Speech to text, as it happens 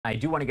I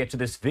do want to get to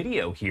this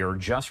video here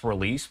just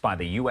released by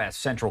the U.S.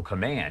 Central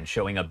Command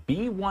showing a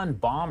B-1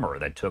 bomber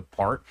that took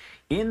part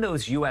in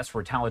those U.S.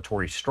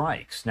 retaliatory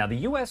strikes. Now, the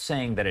U.S.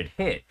 saying that it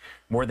hit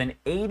more than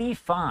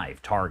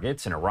 85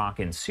 targets in Iraq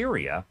and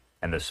Syria.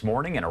 And this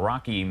morning, an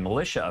Iraqi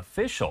militia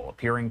official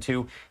appearing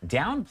to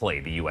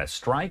downplay the U.S.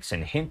 strikes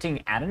and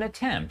hinting at an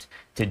attempt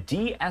to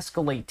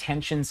de-escalate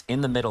tensions in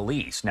the Middle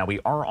East. Now,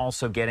 we are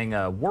also getting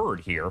a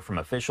word here from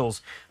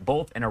officials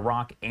both in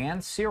Iraq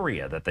and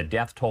Syria that the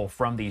death toll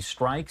from these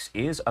strikes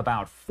is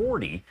about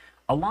 40.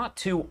 A lot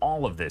to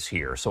all of this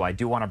here, so I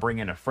do want to bring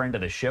in a friend of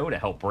the show to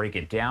help break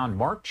it down.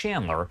 Mark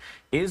Chandler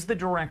is the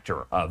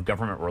Director of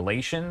Government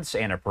Relations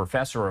and a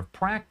Professor of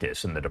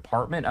Practice in the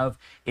Department of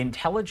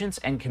Intelligence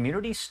and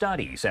Community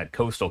Studies at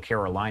Coastal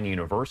Carolina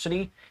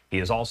University. He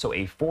is also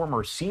a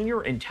former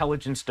senior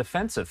intelligence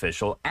defense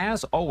official.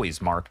 As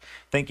always, Mark,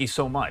 thank you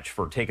so much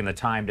for taking the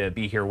time to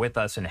be here with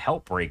us and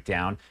help break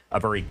down a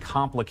very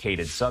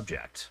complicated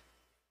subject.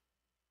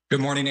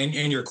 Good morning,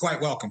 and you're quite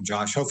welcome,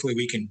 Josh. Hopefully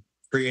we can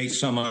create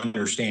some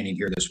understanding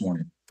here this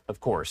morning. Of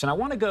course. And I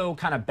want to go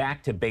kind of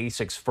back to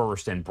basics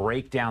first and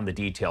break down the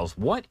details.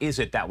 What is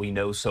it that we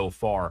know so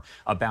far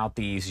about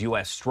these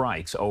U.S.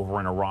 strikes over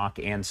in Iraq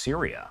and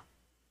Syria?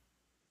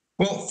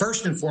 Well,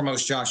 first and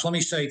foremost, Josh, let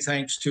me say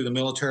thanks to the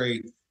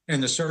military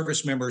and the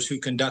service members who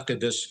conducted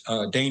this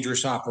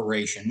dangerous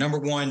operation. Number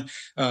one,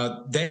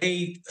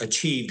 they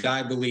achieved,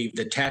 I believe,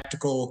 the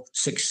tactical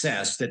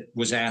success that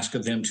was asked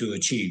of them to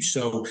achieve.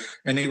 So,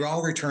 and they were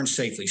all returned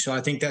safely. So I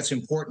think that's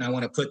important. I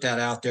want to put that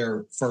out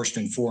there first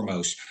and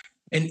foremost.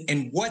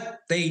 And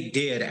what they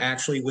did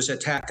actually was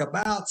attack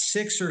about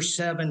 6 or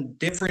 7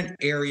 different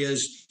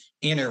areas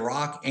in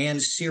Iraq and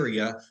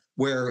Syria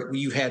where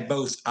you had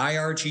both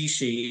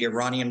IRGC,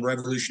 Iranian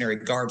Revolutionary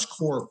Guards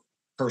Corps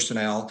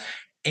personnel,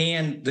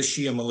 and the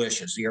Shia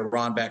militias, the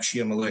Iran-backed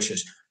Shia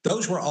militias.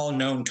 Those were all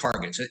known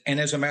targets. And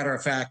as a matter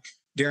of fact,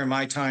 during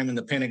my time in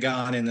the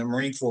Pentagon and the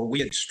Marine Corps,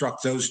 we had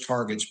struck those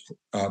targets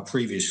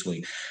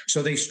previously.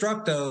 So they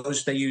struck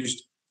those. They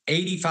used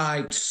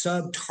 85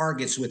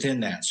 sub-targets within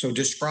that. So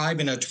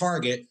describing a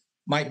target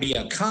might be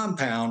a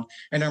compound,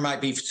 and there might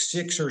be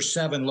 6 or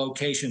 7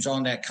 locations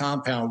on that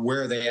compound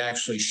where they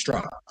actually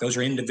struck. Those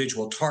are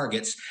individual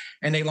targets.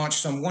 And they launched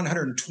some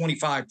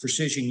 125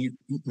 precision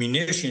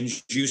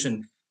munitions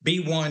using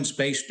B1s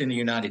based in the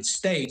United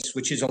States,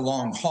 which is a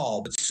long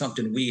haul, but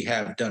something we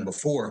have done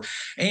before.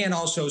 And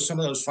also some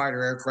of those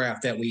fighter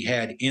aircraft that we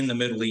had in the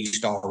Middle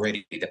East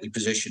already that we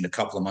positioned a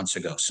couple of months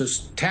ago. So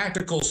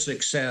tactical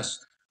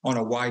success on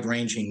a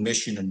wide-ranging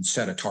mission and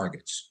set of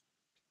targets.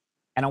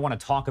 And I want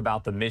to talk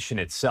about the mission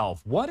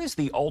itself. What is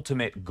the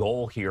ultimate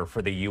goal here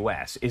for the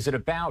U.S.? Is it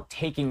about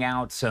taking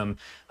out some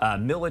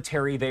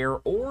military there,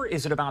 or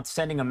is it about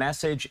sending a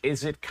message?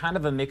 Is it kind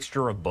of a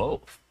mixture of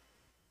both?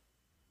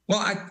 Well,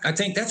 I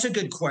think that's a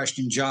good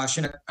question, Josh.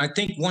 And I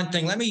think one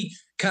thing, let me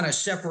kind of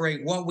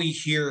separate what we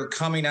hear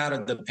coming out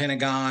of the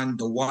Pentagon,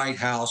 the White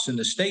House, and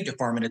the State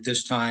Department at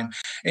this time,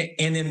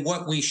 and then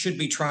what we should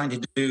be trying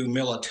to do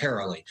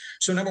militarily.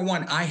 So number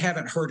one, I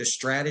haven't heard a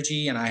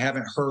strategy, and I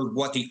haven't heard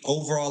what the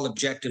overall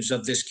objectives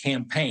of this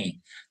campaign.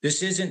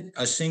 This isn't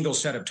a single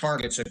set of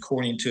targets,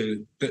 according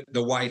to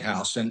the White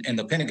House and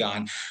the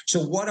Pentagon. So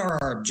what are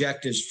our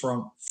objectives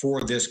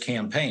for this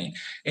campaign?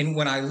 And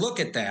when I look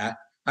at that,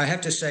 I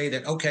have to say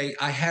that, okay,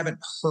 I haven't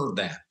heard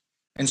that.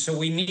 And so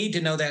we need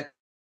to know that.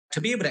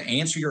 To be able to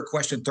answer your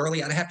question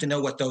thoroughly, I'd have to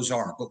know what those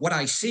are. But what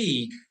I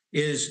see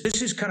is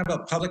this is kind of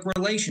a public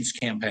relations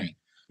campaign.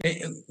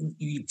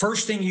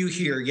 First thing you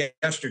hear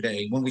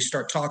yesterday when we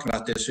start talking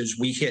about this is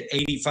we hit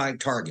 85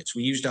 targets.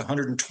 We used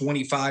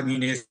 125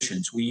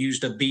 munitions. We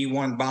used a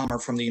B1 bomber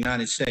from the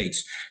United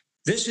States.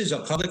 This is a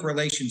public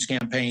relations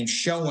campaign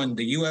showing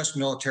the U.S.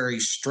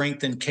 military's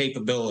strength and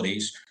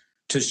capabilities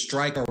to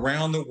strike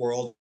around the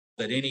world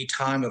at any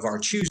time of our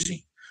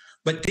choosing.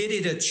 But did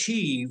it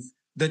achieve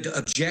the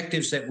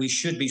objectives that we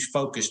should be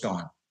focused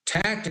on?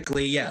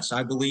 Tactically, yes,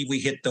 I believe we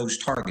hit those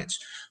targets.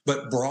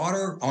 But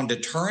broader on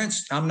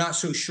deterrence, I'm not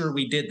so sure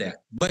we did that.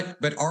 But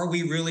are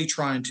we really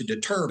trying to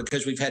deter?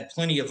 Because we've had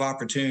plenty of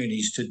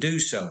opportunities to do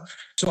so.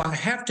 So I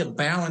have to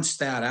balance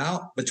that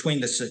out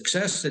between the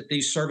success that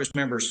these service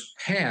members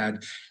had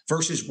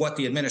versus what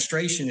the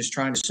administration is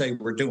trying to say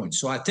we're doing.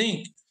 So I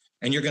think,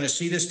 and you're going to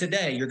see this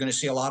today, you're going to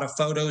see a lot of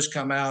photos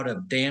come out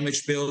of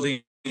damaged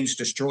buildings,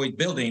 destroyed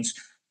buildings.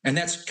 And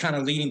that's kind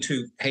of leading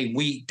to, hey,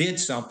 we did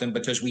something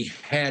because we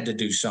had to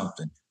do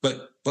something.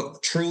 But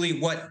truly,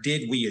 what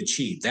did we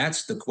achieve?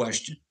 That's the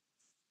question.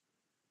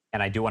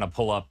 And I do want to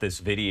pull up this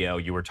video.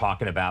 You were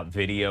talking about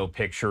video,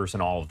 pictures,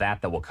 and all of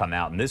that will come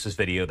out. And this is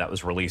video that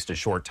was released a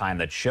short time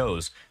that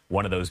shows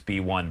one of those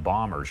B-1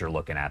 bombers you're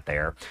looking at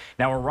there.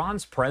 Now,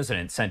 Iran's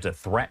president sent a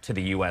threat to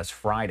the U.S.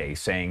 Friday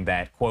saying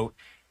that, quote,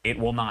 "It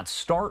will not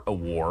start a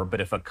war,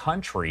 but if a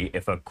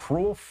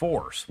cruel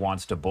force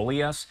wants to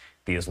bully us,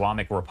 the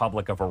Islamic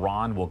Republic of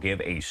Iran will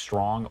give a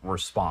strong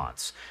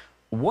response."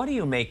 What do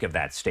you make of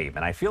that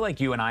statement? I feel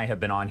like you and I have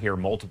been on here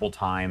multiple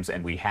times,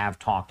 and we have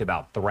talked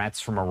about threats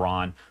from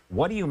Iran.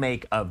 What do you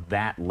make of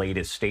that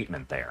latest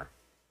statement there?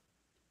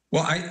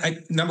 Well,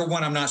 number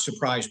one, I'm not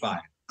surprised by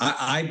it.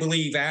 I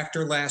believe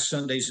after last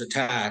Sunday's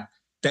attack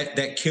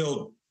that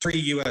killed 3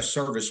 U.S.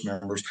 service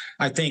members,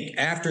 I think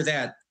after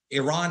that,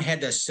 Iran had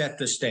to set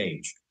the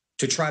stage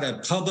to try to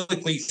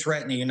publicly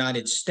threaten the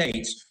United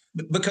States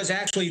because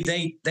actually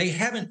they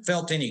haven't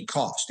felt any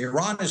cost.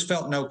 Iran has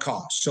felt no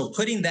cost. So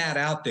putting that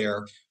out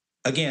there,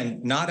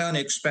 again, not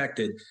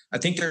unexpected, I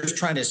think they're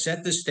trying to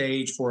set the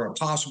stage for a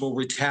possible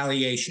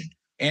retaliation.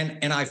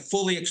 And I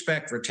fully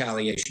expect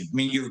retaliation. I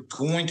mean, you're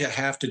going to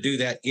have to do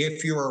that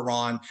if you're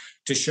Iran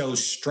to show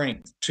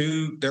strength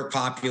to their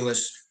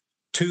populace,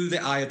 to the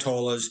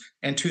Ayatollahs,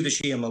 and to the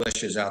Shia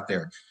militias out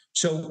there.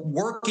 So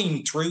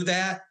working through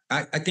that,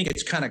 I think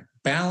it's kind of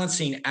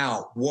balancing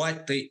out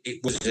what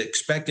it was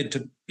expected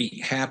to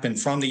happen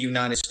from the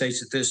United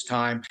States at this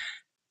time.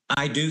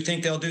 I do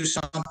think they'll do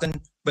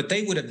something, but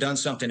they would have done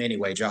something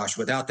anyway, Josh,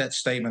 without that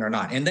statement or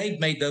not. And they've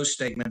made those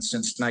statements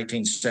since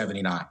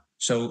 1979.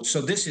 So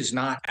this is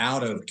not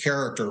out of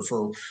character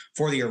for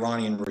the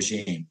Iranian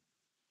regime.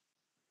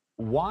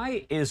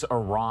 Why is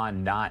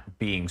Iran not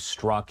being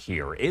struck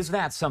here? Is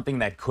that something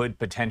that could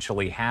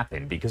potentially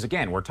happen? Because,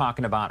 again, we're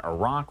talking about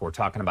Iraq, we're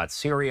talking about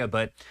Syria,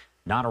 but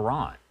not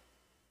Iran.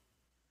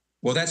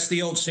 Well, that's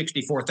the old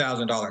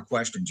 $64,000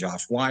 question,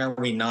 Josh. Why are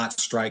we not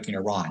striking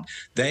Iran?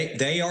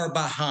 They are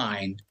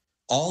behind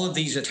all of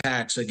these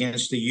attacks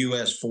against the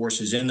U.S.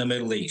 forces in the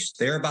Middle East.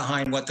 They're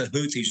behind what the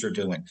Houthis are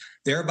doing.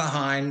 They're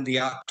behind the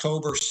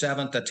October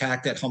 7th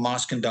attack that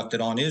Hamas conducted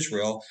on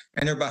Israel,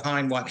 and they're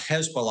behind what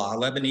Hezbollah,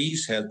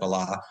 Lebanese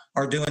Hezbollah,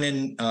 are doing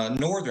in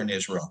northern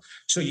Israel.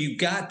 So you've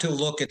got to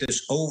look at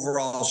this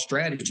overall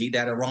strategy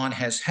that Iran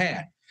has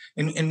had.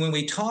 And when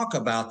we talk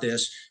about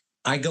this,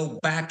 I go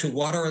back to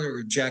what are the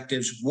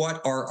objectives,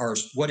 what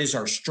is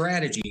our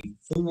strategy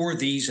for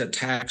these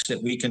attacks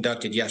that we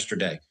conducted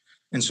yesterday.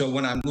 And so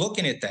when I'm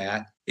looking at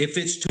that, if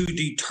it's to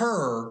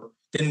deter,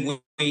 then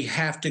we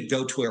have to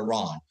go to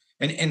Iran.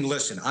 And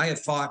listen, I have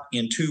fought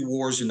in 2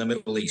 wars in the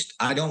Middle East.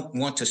 I don't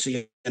want to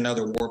see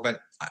another war, but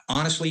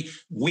honestly,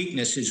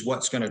 weakness is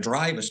what's going to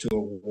drive us to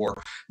a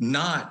war,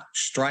 not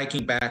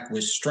striking back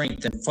with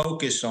strength and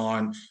focus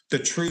on the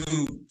true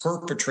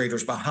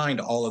perpetrators behind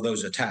all of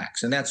those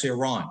attacks. And that's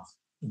Iran.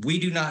 We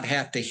do not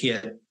have to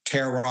hit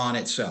Tehran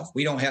itself.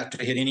 We don't have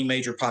to hit any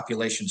major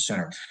population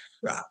center.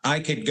 I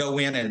could go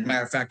in, and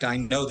matter of fact, I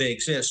know they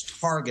exist,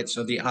 targets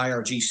of the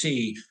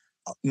IRGC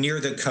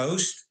near the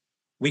coast.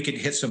 We could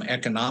hit some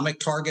economic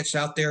targets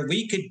out there.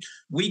 We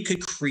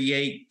could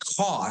create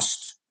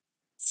cost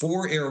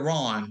for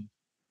Iran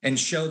and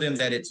show them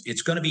that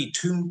it's going to be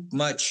too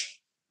much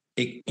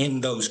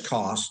in those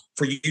costs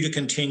for you to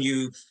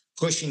continue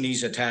pushing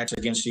these attacks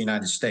against the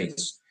United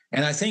States.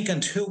 And I think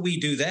until we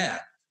do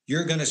that,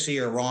 you're going to see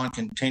Iran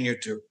continue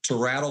to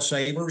rattle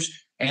sabers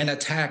and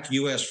attack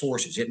U.S.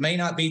 forces. It may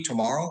not be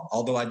tomorrow,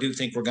 although I do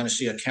think we're going to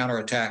see a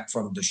counterattack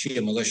from the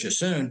Shia militia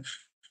soon,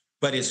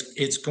 but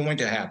it's going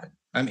to happen.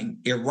 I mean,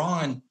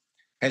 Iran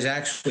has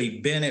actually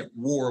been at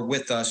war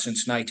with us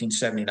since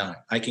 1979.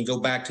 I can go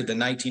back to the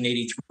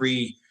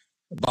 1983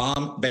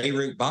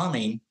 Beirut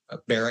bombing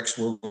barracks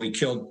where we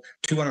killed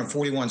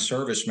 241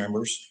 service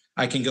members.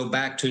 I can go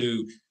back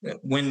to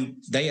when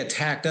they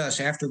attacked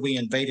us after we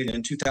invaded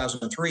in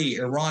 2003.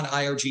 Iran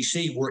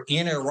IRGC were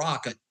in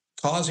Iraq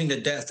causing the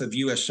death of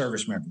U.S.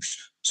 service members.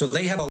 So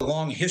they have a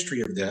long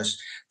history of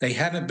this. They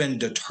haven't been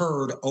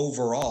deterred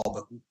overall,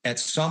 but at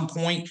some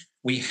point,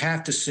 we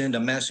have to send a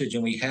message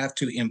and we have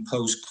to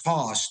impose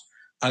cost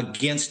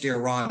against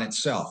Iran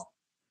itself.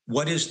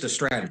 What is the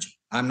strategy?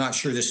 I'm not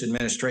sure this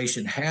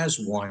administration has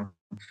one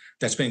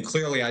that's been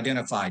clearly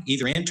identified,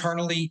 either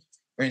internally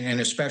and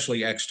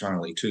especially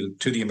externally to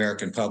the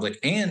American public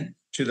and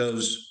to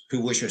those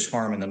who wish us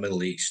harm in the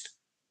Middle East.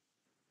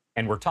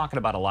 And we're talking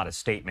about a lot of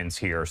statements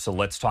here, so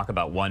let's talk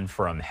about one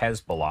from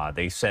Hezbollah.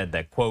 They said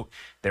that, quote,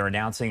 they're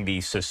announcing the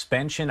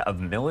suspension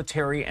of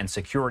military and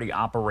security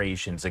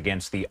operations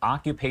against the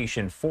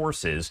occupation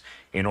forces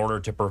in order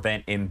to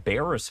prevent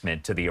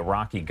embarrassment to the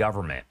Iraqi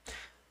government.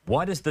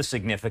 What is the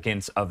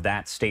significance of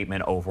that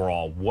statement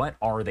overall? What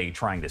are they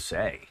trying to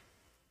say?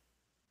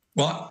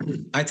 Well,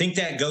 I think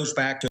that goes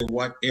back to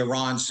what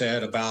Iran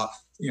said about,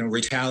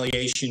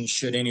 retaliation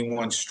should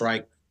anyone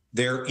strike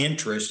their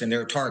interests and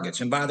their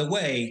targets. And by the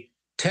way,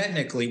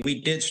 technically,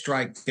 we did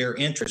strike their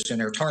interests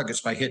and their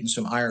targets by hitting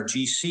some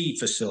IRGC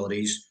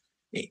facilities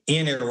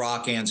in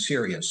Iraq and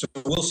Syria. So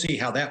we'll see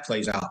how that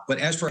plays out. But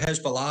as for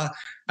Hezbollah,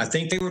 I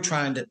think they were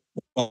trying to,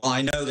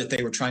 I know that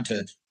they were trying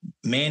to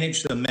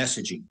manage the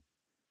messaging.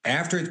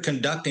 After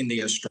conducting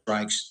the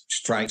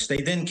strikes,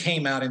 they then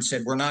came out and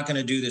said, we're not going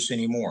to do this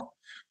anymore.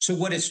 So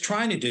what it's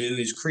trying to do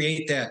is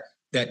create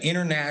that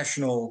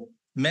international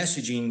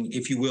messaging,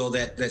 if you will,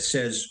 that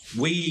says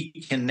we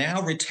can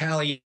now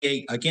retaliate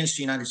against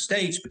the United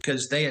States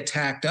because they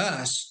attacked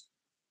us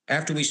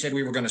after we said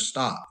we were going to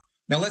stop.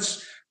 Now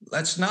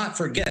let's not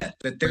forget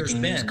that there's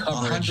been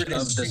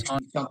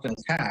 160-something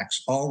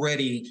attacks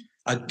already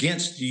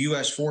against the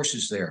U.S.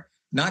 forces there.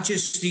 Not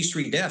just these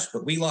 3 deaths,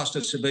 but we lost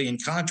a civilian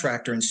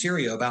contractor in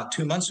Syria about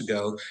 2 months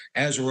ago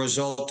as a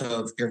result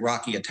of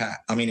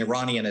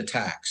Iranian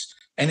attacks.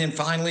 And then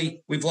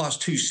finally, we've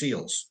lost 2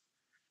 SEALs.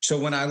 So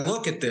when I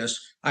look at this,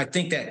 I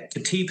think that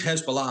Kataib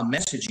Hezbollah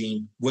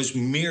messaging was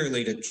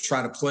merely to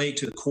try to play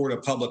to the court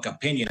of public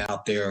opinion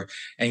out there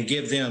and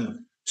give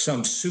them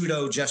some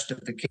pseudo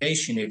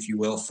justification, if you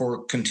will,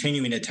 for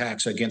continuing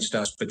attacks against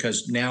us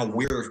because now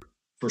we're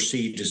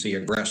perceived as the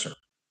aggressor.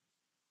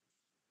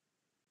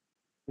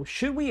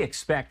 Should we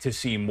expect to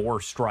see more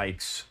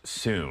strikes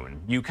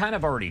soon? You kind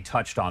of already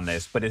touched on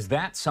this, but is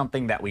that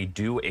something that we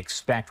do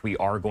expect we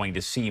are going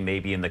to see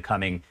maybe in the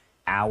coming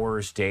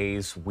hours,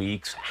 days,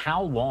 weeks?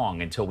 How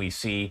long until we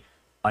see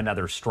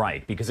another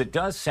strike? Because it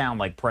does sound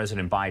like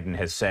President Biden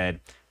has said,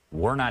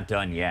 we're not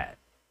done yet.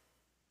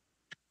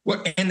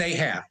 Well, and they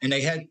have.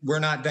 We're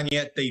not done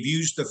yet. They've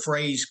used the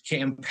phrase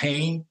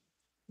campaign.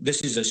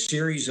 This is a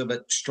series of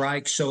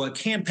strikes. So a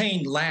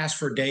campaign lasts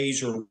for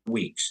days or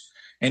weeks.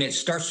 And it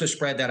starts to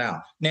spread that out.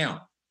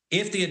 Now,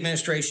 if the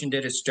administration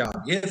did its job,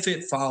 if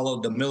it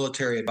followed the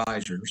military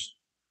advisors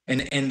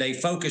and they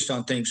focused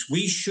on things,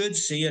 we should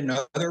see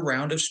another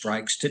round of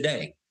strikes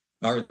today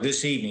or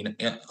this evening,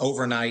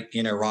 overnight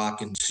in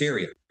Iraq and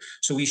Syria.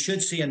 So we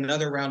should see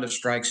another round of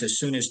strikes as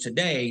soon as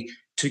today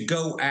to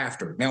go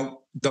after. Now,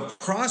 the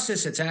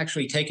process that's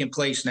actually taking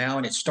place now,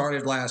 and it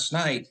started last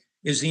night,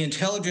 is the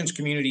intelligence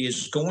community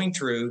is going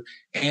through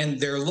and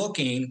they're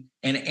looking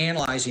and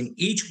analyzing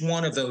each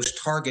one of those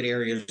target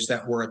areas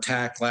that were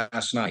attacked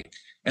last night.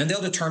 And they'll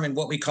determine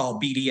what we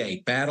call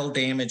BDA, battle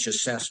damage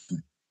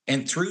assessment.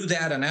 And through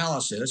that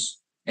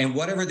analysis and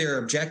whatever their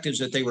objectives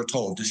that they were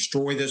told,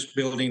 destroy this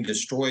building,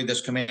 destroy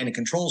this command and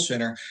control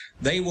center,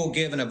 they will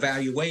give an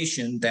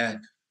evaluation that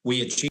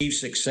we achieved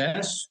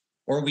success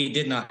or we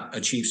did not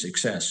achieve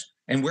success.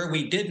 And where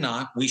we did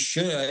not, we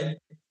should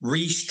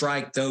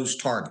restrike those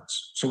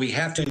targets. So we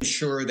have to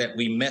ensure that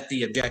we met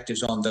the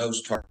objectives on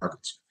those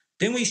targets.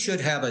 Then we should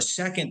have a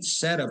second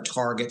set of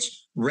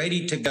targets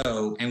ready to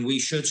go, and we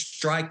should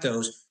strike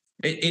those.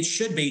 It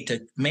should be to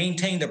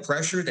maintain the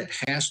pressure that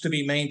has to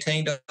be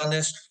maintained on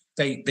this.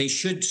 They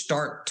should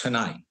start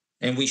tonight,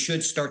 and we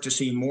should start to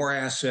see more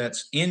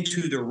assets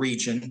into the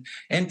region.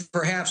 And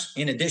perhaps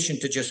in addition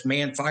to just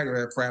manned fighter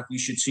aircraft, we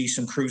should see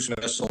some cruise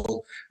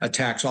missile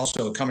attacks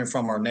also coming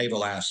from our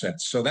naval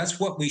assets. So that's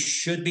what we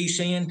should be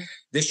seeing.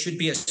 This should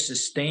be a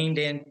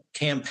sustained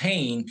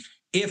campaign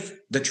if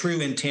the true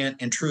intent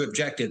and true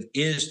objective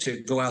is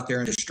to go out there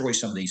and destroy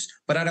some of these.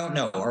 But I don't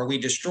know. Are we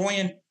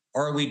destroying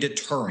or are we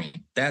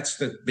deterring? That's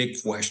the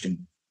big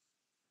question.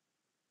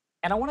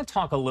 And I want to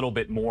talk a little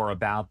bit more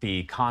about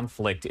the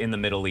conflict in the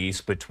Middle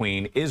East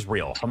between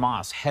Israel,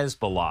 Hamas,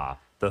 Hezbollah,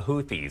 the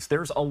Houthis.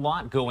 There's a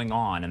lot going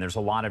on, and there's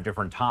a lot of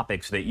different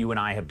topics that you and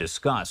I have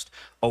discussed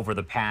over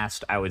the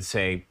past, I would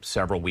say,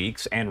 several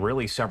weeks and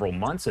really several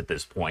months at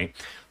this point.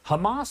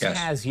 Hamas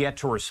has yet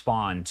to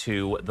respond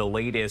to the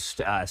latest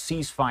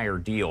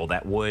ceasefire deal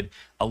that would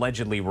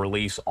allegedly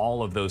release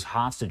all of those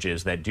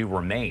hostages that do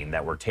remain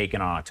that were taken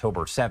on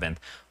October 7th.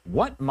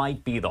 What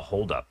might be the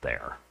holdup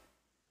there?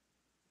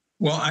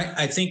 Well,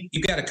 I think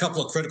you got a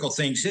couple of critical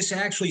things. This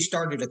actually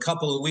started a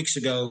couple of weeks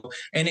ago,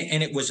 and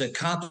it was a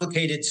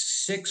complicated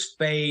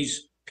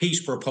 6-phase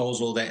peace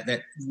proposal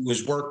that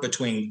was worked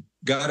between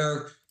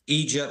Qatar,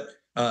 Egypt,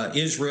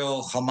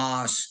 Israel,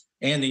 Hamas,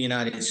 and the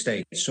United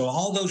States. So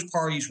all those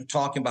parties were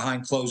talking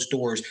behind closed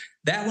doors.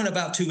 That one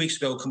about 2 weeks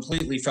ago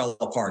completely fell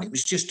apart. It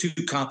was just too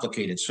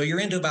complicated. So you're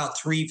into about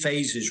 3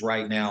 phases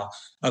right now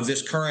of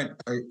this current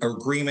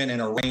agreement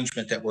and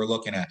arrangement that we're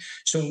looking at.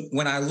 So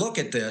when I look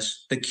at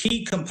this, the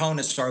key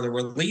components are the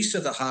release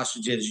of the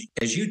hostages,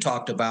 as you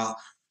talked about,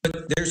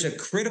 but there's a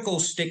critical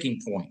sticking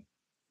point,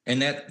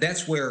 and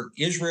that's where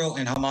Israel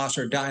and Hamas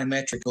are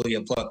diametrically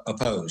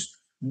opposed.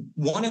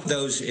 One of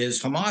those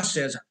is Hamas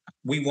says,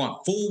 we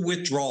want full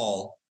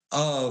withdrawal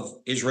of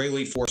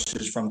Israeli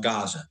forces from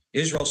Gaza.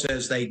 Israel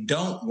says they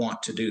don't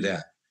want to do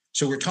that.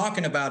 So we're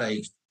talking about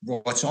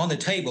what's on the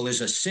table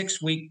is a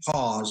 6-week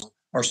pause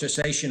or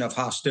cessation of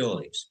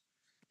hostilities.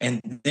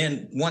 And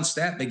then once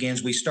that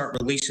begins, we start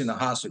releasing the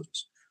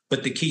hostages.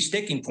 But the key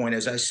sticking point,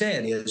 as I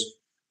said, is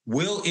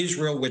will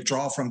Israel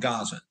withdraw from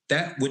Gaza?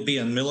 That would be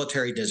a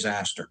military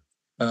disaster.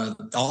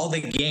 All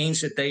the gains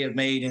that they have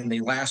made in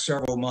the last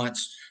several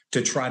months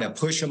to try to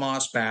push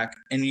Hamas back,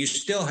 and you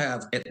still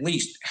have at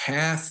least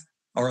half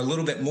or a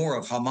little bit more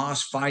of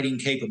Hamas fighting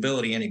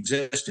capability in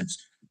existence.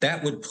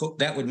 That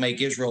would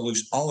make Israel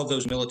lose all of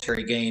those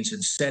military gains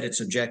and set its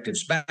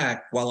objectives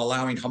back while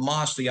allowing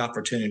Hamas the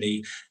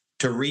opportunity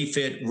to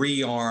refit,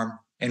 rearm,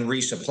 and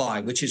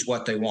resupply, which is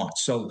what they want.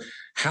 So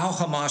how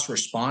Hamas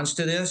responds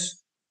to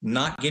this,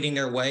 not getting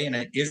their way,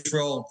 and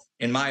Israel,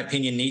 in my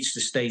opinion, needs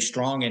to stay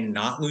strong and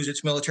not lose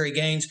its military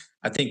gains.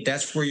 I think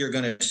that's where you're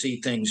going to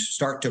see things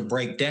start to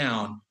break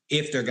down.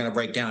 If they're going to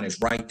break down, is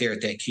right there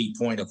at that key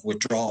point of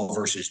withdrawal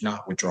versus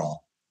not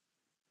withdrawal.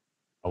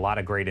 A lot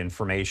of great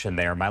information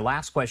there. My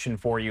last question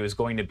for you is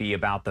going to be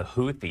about the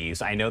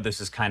Houthis. I know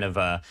this is kind of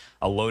a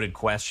loaded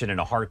question and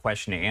a hard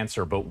question to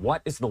answer, but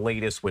what is the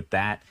latest with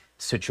that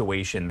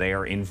situation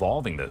there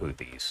involving the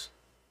Houthis?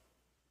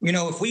 You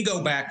know, if we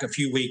go back a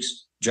few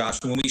weeks, Josh,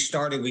 when we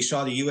started, we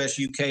saw the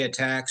U.S.-UK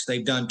attacks.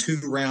 They've done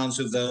 2 rounds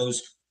of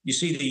those. you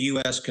see the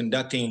U.S.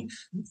 conducting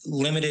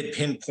limited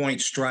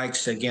pinpoint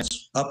strikes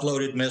against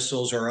uploaded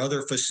missiles or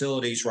other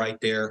facilities right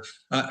there.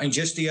 And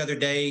just the other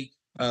day,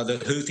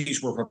 the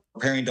Houthis were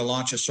preparing to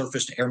launch a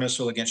surface-to-air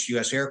missile against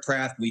U.S.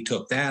 aircraft. We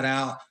took that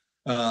out.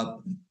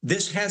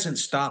 This hasn't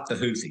stopped the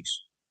Houthis.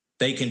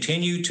 They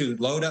continue to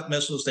load up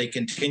missiles. They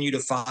continue to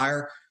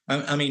fire.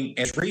 I mean,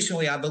 as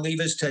recently, I believe,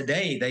 as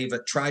today, they've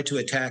tried to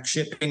attack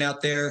shipping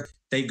out there.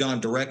 They've gone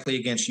directly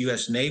against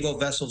U.S. naval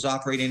vessels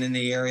operating in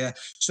the area.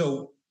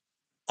 So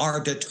our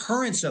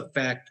deterrence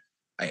effect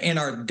and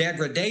our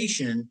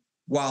degradation,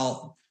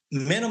 while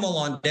minimal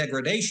on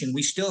degradation,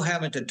 we still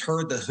haven't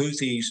deterred the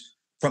Houthis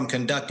from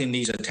conducting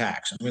these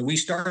attacks. I mean, we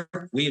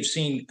have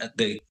seen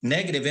the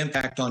negative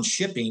impact on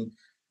shipping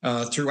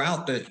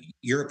throughout the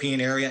European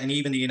area and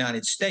even the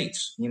United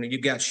States. You know,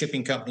 you've got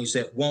shipping companies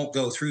that won't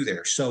go through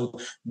there. So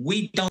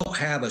we don't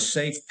have a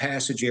safe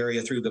passage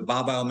area through the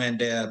Bab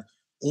el-Mandeb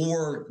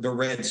or the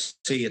Red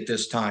Sea at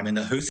this time. And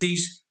the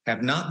Houthis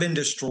have not been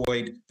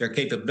destroyed. Their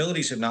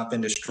capabilities have not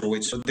been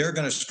destroyed. So they're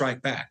going to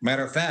strike back.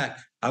 Matter of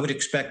fact, I would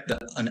expect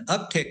an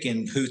uptick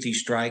in Houthi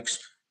strikes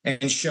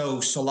and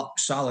show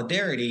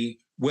solidarity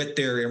with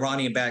their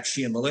Iranian-backed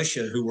Shia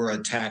militia who were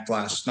attacked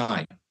last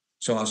night.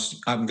 So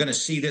I'm going to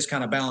see this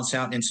kind of balance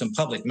out and some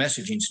public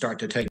messaging start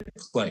to take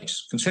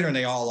place, considering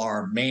they all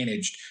are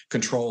managed,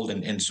 controlled,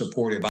 and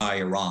supported by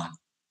Iran.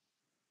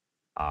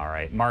 All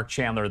right. Mark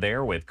Chandler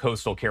there with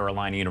Coastal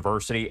Carolina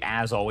University.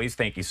 As always,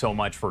 thank you so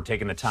much for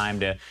taking the time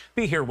to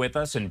be here with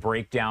us and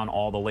break down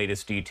all the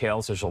latest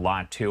details. There's a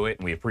lot to it,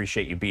 and we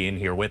appreciate you being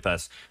here with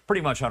us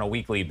pretty much on a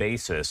weekly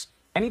basis.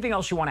 Anything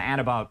else you want to add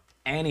about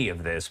any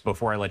of this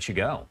before I let you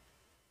go?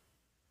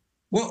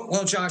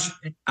 Well, Josh,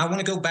 I want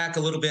to go back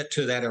a little bit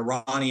to that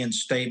Iranian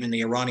statement,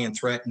 the Iranian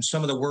threat, and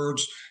some of the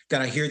words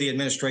that I hear the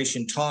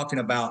administration talking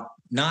about: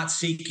 not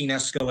seeking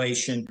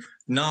escalation,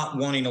 not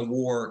wanting a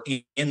war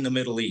in the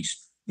Middle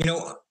East. You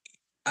know,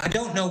 I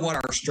don't know what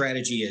our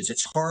strategy is.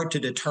 It's hard to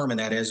determine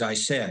that, as I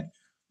said.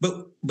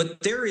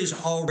 But there is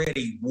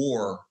already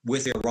war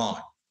with Iran,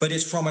 but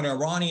it's from an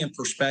Iranian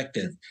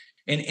perspective.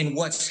 And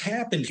what's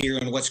happened here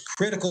and what's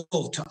critical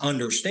to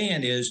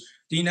understand is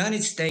the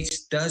United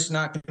States does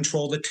not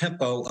control the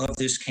tempo of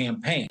this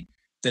campaign.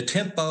 The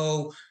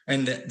tempo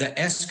and the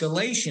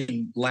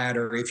escalation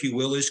ladder, if you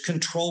will, is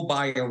controlled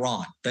by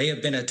Iran. They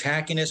have been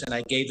attacking us, and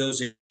I gave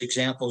those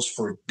examples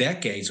for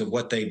decades of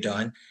what they've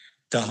done.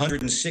 The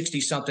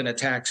 160-something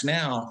attacks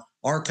now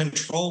are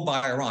controlled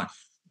by Iran.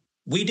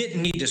 We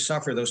didn't need to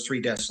suffer those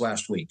 3 deaths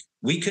last week.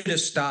 We could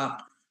have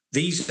stopped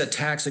these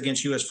attacks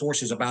against U.S.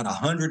 forces about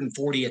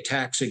 140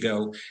 attacks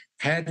ago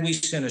had we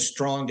sent a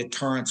strong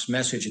deterrence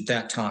message at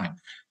that time.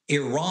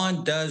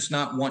 Iran does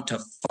not want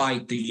to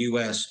fight the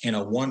U.S. in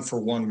a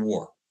one-for-one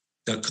war.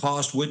 The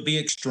cost would be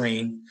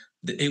extreme.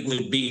 It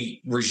would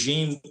be,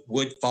 regime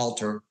would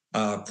falter,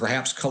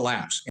 perhaps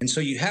collapse. And so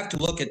you have to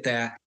look at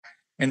that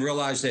and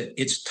realize that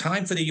it's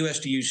time for the U.S.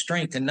 to use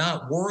strength and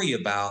not worry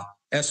about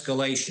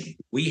escalation.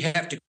 We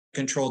have to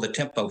control the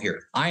tempo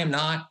here. I am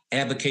not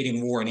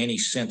advocating war in any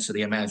sense of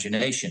the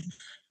imagination,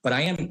 but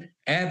I am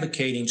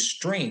advocating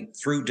strength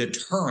through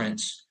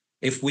deterrence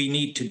if we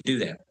need to do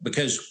that.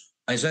 Because,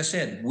 as I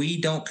said,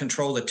 we don't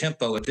control the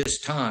tempo at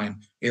this time.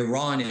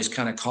 Iran is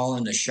kind of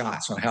calling the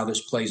shots on how this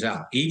plays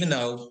out, even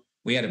though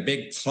we had a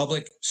big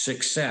public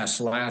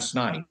success last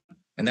night,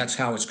 and that's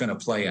how it's going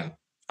to play out.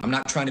 I'm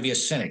not trying to be a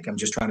cynic. I'm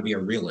just trying to be a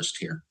realist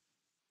here.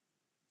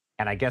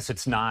 And I guess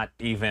it's not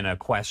even a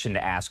question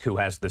to ask who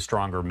has the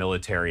stronger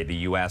military, the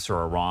U.S.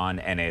 or Iran,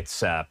 and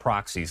its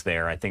proxies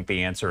there. I think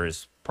the answer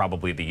is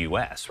probably the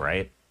U.S.,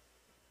 right?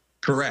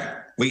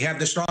 Correct. We have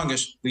the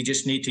strongest. We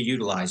just need to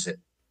utilize it.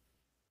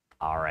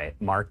 All right.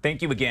 Mark,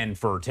 thank you again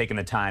for taking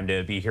the time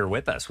to be here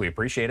with us. We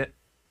appreciate it.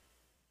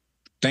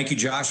 Thank you,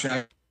 Josh.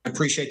 I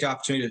appreciate the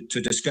opportunity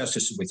to discuss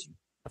this with you.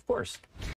 Of course.